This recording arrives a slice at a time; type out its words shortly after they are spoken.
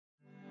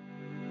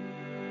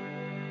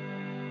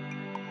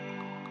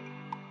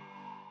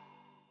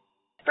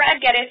Brad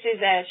Geddes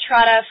is a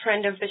Trada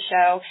friend of the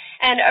show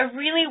and a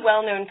really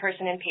well-known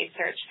person in paid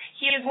search.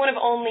 He is one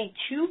of only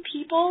 2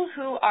 people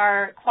who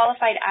are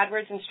qualified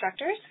AdWords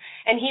instructors,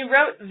 and he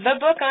wrote the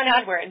book on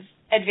AdWords,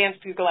 Advanced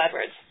Google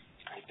AdWords.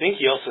 I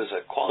think he also has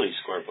a quality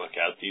score book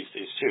out these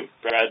days, too.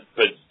 Brad,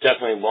 but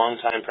definitely a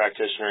long-time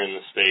practitioner in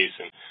the space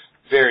and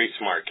very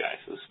smart guy,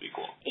 so this would be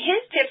cool.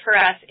 His tip for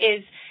us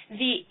is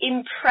the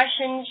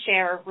impression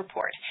share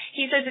report.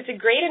 He says it's a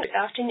great and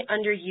often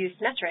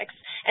underused metrics,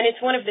 and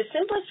it's one of the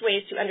simplest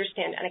ways to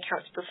understand an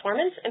account's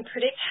performance and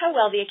predict how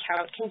well the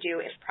account can do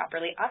if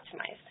properly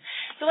optimized.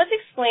 So let's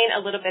explain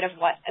a little bit of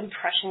what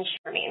impression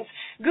share means.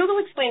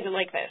 Google explains it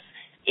like this.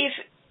 If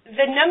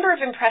the number of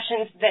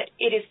impressions that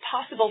it is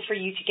possible for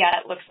you to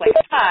get looks like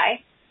a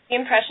pie, the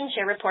impression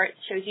share report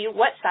shows you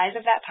what size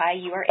of that pie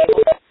you are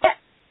able to get.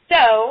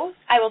 So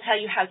I will tell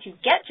you how to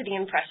get to the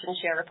impression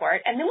share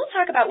report, and then we'll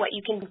talk about what you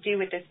can do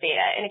with this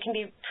data. And it can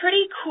be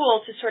pretty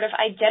cool to sort of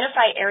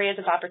identify areas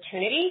of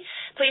opportunity,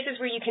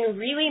 places where you can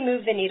really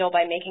move the needle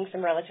by making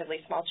some relatively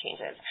small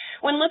changes.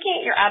 When looking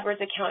at your AdWords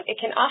account, it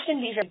can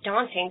often be very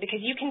daunting because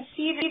you can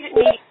see that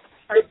maybe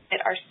that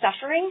are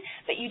suffering,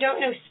 but you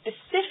don't know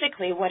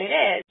specifically what it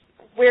is,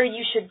 where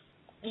you should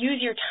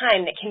use your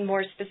time that can more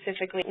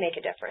specifically make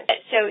a difference.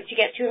 So to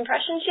get to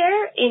impression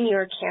share in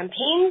your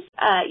campaigns,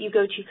 you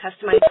go to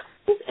customize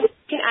and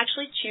you can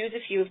actually choose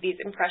a few of these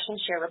impression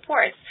share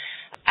reports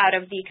out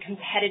of the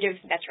competitive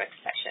metrics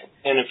section.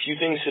 And a few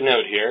things to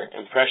note here.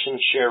 Impression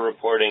share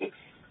reporting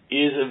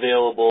is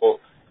available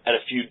at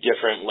a few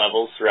different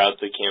levels throughout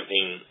the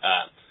campaign.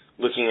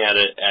 Looking at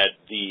it at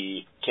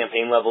the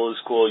campaign level is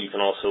cool. You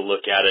can also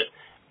look at it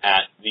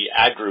at the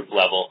ad group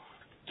level.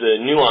 The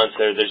nuance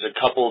there's a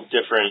couple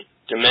different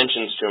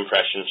dimensions to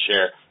impression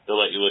share. They'll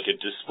let you look at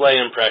display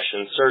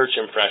impressions, search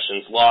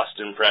impressions, lost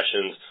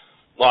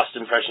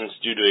impressions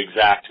due to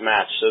exact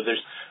match. So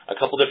there's a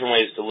couple different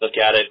ways to look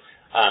at it.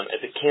 At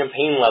the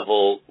campaign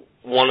level,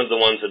 one of the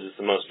ones that is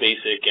the most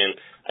basic and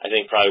I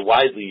think probably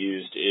widely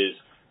used is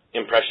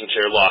impression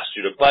share lost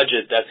due to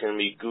budget. That's going to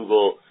be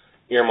Google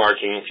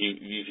earmarking.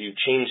 If you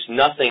change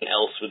nothing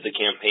else with the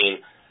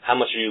campaign, how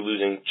much are you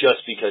losing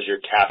just because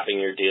you're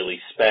capping your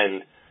daily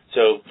spend?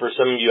 So for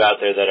some of you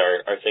out there that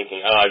are thinking,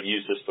 oh, I've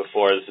used this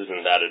before, this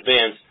isn't that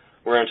advanced,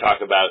 we're going to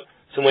talk about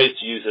some ways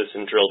to use this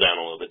and drill down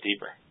a little bit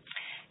deeper.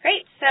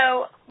 Great.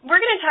 So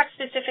we're going to talk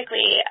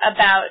specifically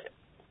about,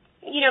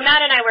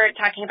 Matt and I were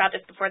talking about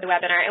this before the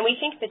webinar, and we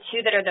think the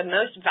 2 that are the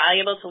most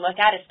valuable to look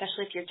at,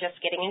 especially if you're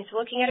just getting into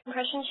looking at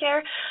impression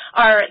share,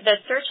 are the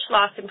search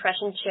lost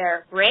impression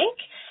share rank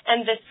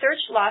and the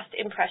search lost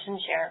impression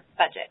share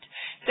budget.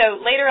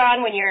 So later on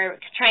when you're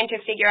trying to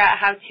figure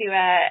out how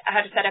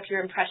to set up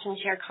your impression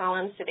share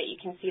columns so that you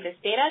can see this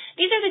data,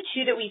 these are the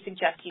 2 that we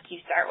suggest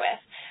you start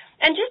with.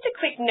 And just a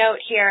quick note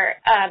here,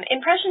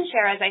 impression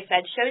share, as I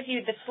said, shows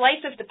you the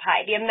slice of the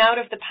pie, the amount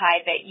of the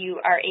pie that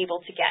you are able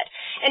to get.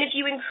 And if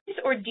you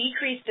increase or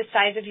decrease the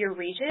size of your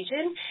region,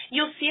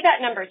 you'll see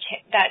that number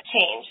that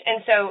change. And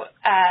so,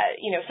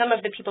 some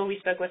of the people we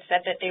spoke with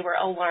said that they were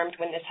alarmed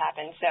when this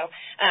happened. So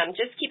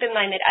just keep in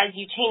mind that as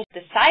you change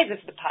the size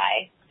of the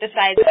pie, the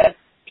size of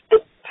the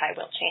pie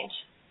will change.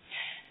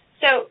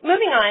 So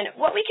moving on,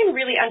 what we can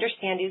really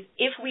understand is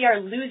if we are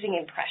losing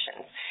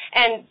impressions.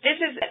 And this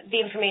is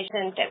the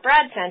information that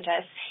Brad sent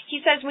us.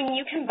 He says when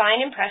you combine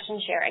impression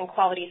share and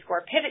quality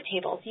score pivot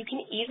tables, you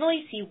can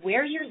easily see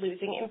where you're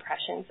losing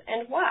impressions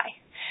and why.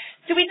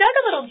 So we dug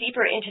a little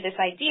deeper into this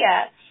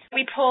idea.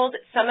 We pulled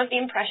some of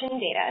the impression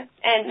data.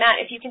 And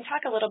Matt, if you can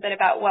talk a little bit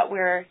about what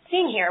we're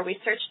seeing here,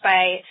 we sorted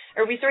by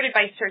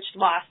search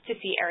loss to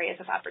see areas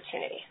of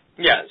opportunity.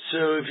 Yeah,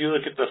 so if you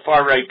look at the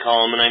far right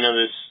column, and I know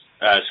this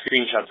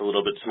screenshot's a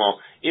little bit small,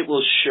 it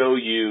will show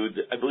you,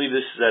 I believe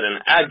this is at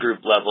an ad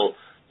group level,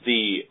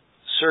 the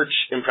search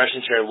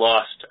impression share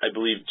lost, I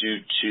believe,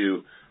 due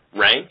to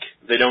rank.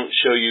 They don't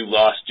show you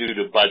lost due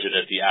to budget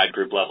at the ad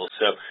group level.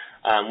 So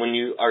when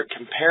you are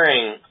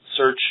comparing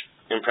search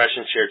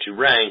impression share to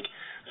rank,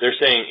 they're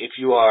saying if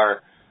you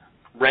are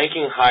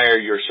ranking higher,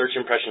 your search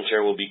impression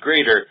share will be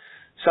greater.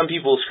 Some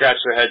people scratch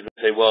their heads and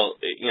say, well,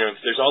 if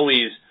there's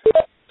always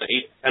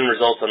 8, 10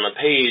 results on the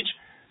page,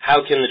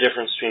 how can the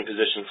difference between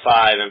position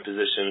 5 and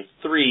position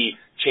 3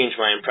 change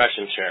my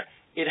impression share?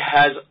 It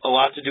has a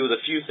lot to do with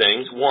a few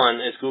things.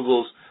 One is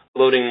Google's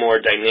loading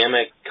more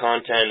dynamic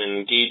content and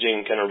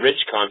engaging kind of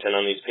rich content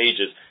on these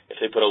pages.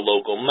 If they put a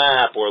local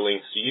map or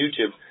links to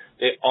YouTube,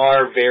 they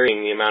are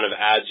varying the amount of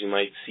ads you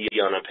might see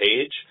on a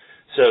page.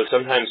 So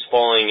sometimes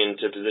falling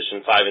into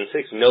position 5 and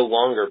 6 no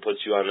longer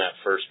puts you on that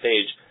first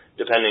page,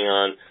 depending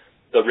on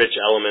the rich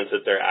elements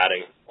that they're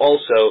adding.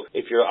 Also,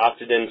 if you're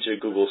opted into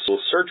Google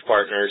search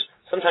partners,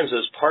 sometimes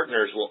those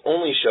partners will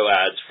only show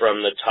ads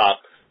from the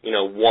top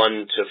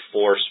 1 to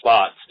 4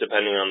 spots,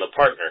 depending on the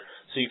partner.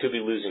 So you could be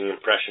losing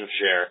impression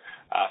share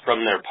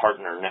from their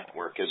partner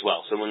network as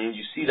well. So when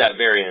you see that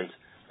variance,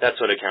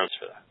 that's what accounts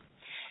for that.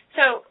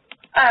 So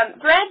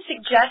Brad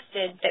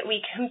suggested that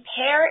we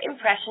compare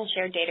impression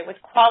share data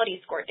with quality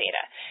score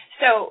data.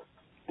 So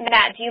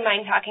Matt, do you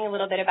mind talking a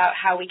little bit about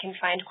how we can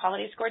find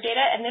quality score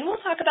data? And then we'll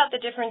talk about the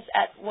difference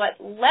at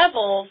what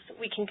levels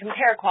we can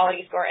compare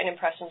quality score and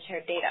impression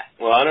share data.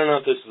 Well, I don't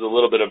know if this is a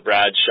little bit of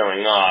Brad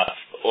showing off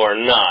or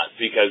not,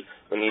 because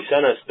when he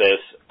sent us this,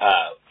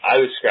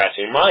 I was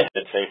scratching my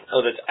head saying,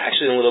 oh, that's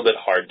actually a little bit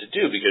hard to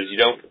do because you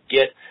don't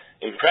get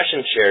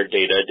impression share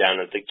data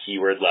down at the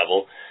keyword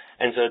level,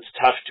 and so it's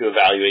tough to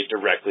evaluate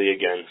directly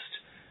against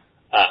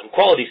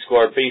quality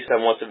score based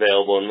on what's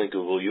available in the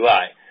Google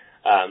UI.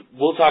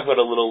 We'll talk about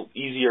a little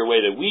easier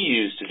way that we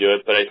use to do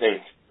it, but I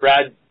think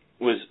Brad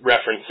was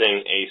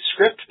referencing a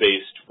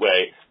script-based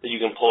way that you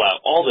can pull out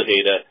all the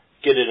data,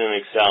 get it in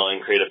Excel,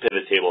 and create a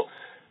pivot table.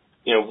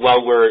 You know,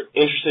 while we're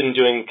interested in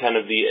doing kind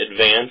of the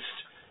advanced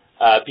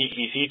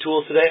PPC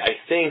tools today, I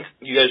think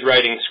you guys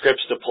writing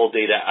scripts to pull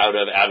data out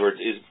of AdWords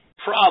is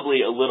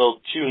probably a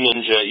little too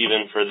ninja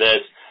even for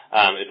this.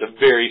 It's a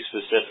very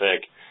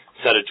specific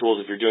set of tools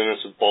if you're doing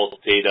this with bulk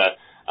data.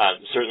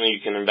 Certainly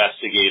you can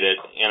investigate it,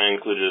 and I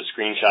included a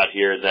screenshot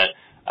here that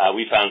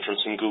we found from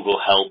some Google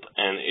help,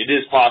 and it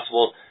is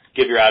possible.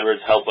 Give your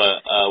AdWords help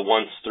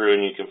once through,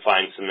 and you can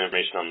find some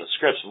information on the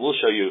scripts. We'll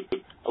show you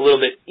a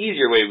little bit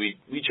easier way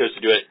we chose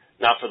to do it,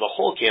 not for the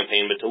whole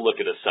campaign, but to look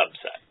at a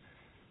subset.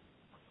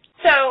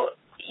 So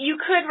you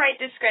could write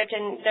this script,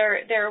 and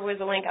there was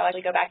a link. I'll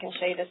actually go back and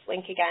show you this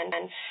link again.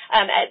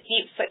 And at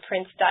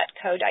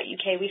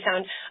deepfootprints.co.uk, we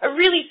found a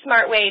really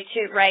smart way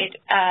to write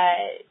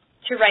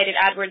an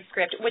AdWords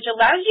script, which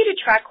allows you to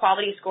track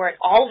quality score at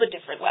all the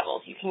different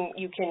levels. You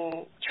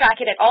can track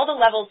it at all the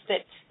levels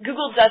that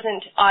Google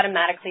doesn't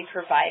automatically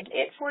provide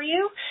it for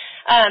you.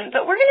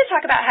 But we're going to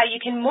talk about how you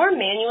can more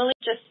manually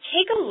just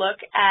take a look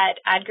at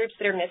ad groups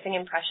that are missing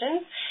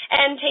impressions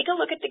and take a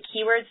look at the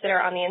keywords that are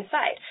on the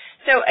inside.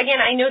 So again,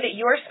 I know that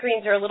your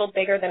screens are a little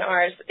bigger than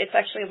ours. It's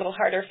actually a little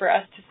harder for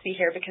us to see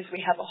here because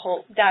we have a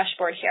whole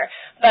dashboard here.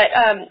 But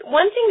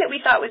one thing that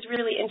we thought was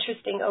really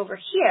interesting over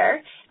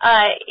here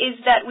is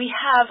that we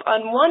have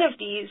on one of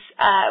these,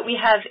 we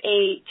have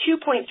a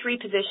 2.3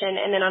 position,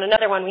 and then on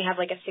another one we have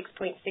like a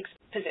 6.6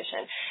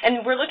 position.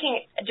 And we're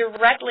looking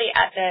directly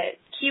at the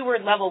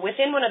keyword level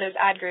within one of those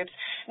ad groups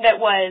that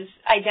was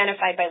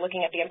identified by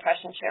looking at the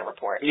impression share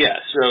report. Yeah,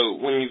 so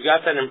when you've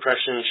got that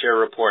impression share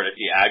report at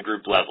the ad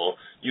group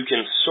level, you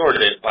can sort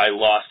it by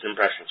lost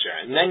impression share.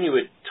 And then you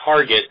would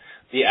target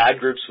the ad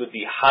groups with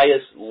the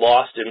highest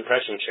lost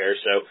impression share.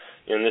 So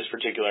in this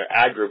particular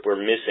ad group, we're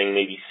missing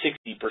maybe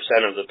 60%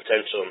 of the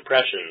potential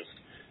impressions.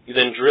 You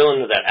then drill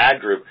into that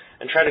ad group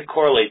and try to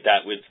correlate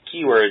that with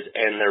keywords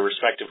and their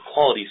respective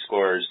quality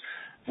scores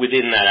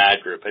within that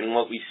ad group. And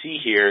what we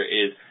see here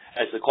is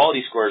as the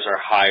quality scores are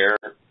higher,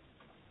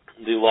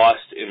 the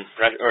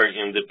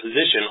the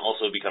position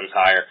also becomes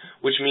higher,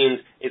 which means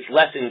it's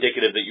less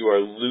indicative that you are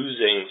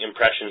losing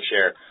impression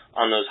share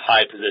on those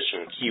high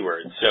position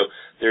keywords. So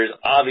there's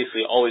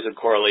obviously always a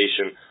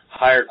correlation.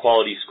 Higher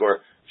quality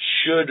score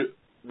should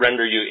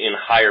render you in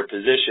higher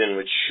position,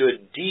 which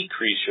should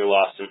decrease your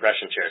lost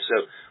impression share.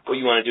 So what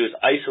you want to do is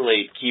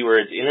isolate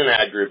keywords in an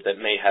ad group that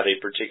may have a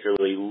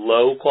particularly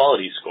low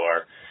quality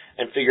score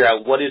and figure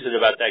out what is it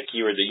about that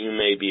keyword that you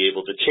may be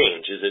able to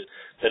change. Is it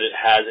that it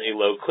has a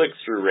low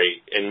click-through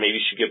rate and maybe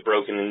should get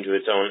broken into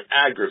its own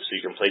ad group so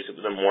you can place it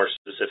with a more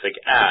specific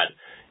ad?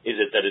 Is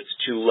it that it's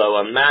too low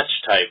a match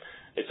type?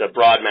 It's a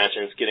broad match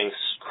and it's getting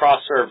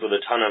cross-served with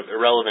a ton of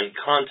irrelevant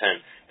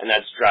content, and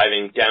that's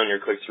driving down your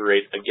click-through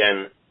rate,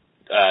 again,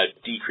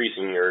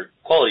 decreasing your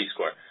quality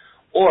score.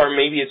 Or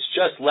maybe it's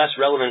just less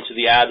relevant to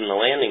the ad and the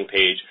landing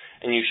page,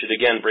 and you should,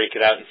 again, break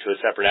it out into a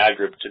separate ad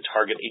group to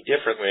target a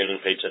different landing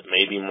page that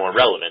may be more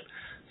relevant.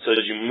 So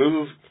as you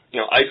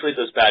isolate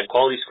those bad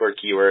quality score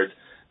keywords,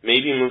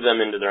 maybe move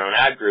them into their own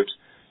ad groups,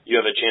 you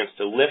have a chance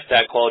to lift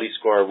that quality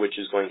score, which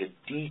is going to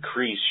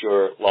decrease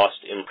your lost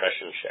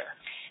impression share.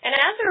 And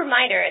as a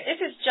reminder,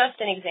 this is just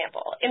an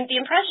example. And the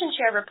impression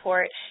share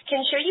report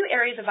can show you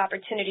areas of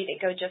opportunity that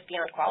go just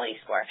beyond quality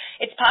score.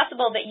 It's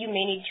possible that you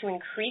may need to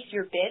increase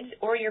your bids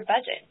or your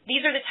budget.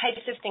 These are the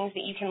types of things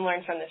that you can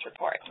learn from this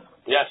report.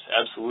 Yes,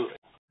 absolutely.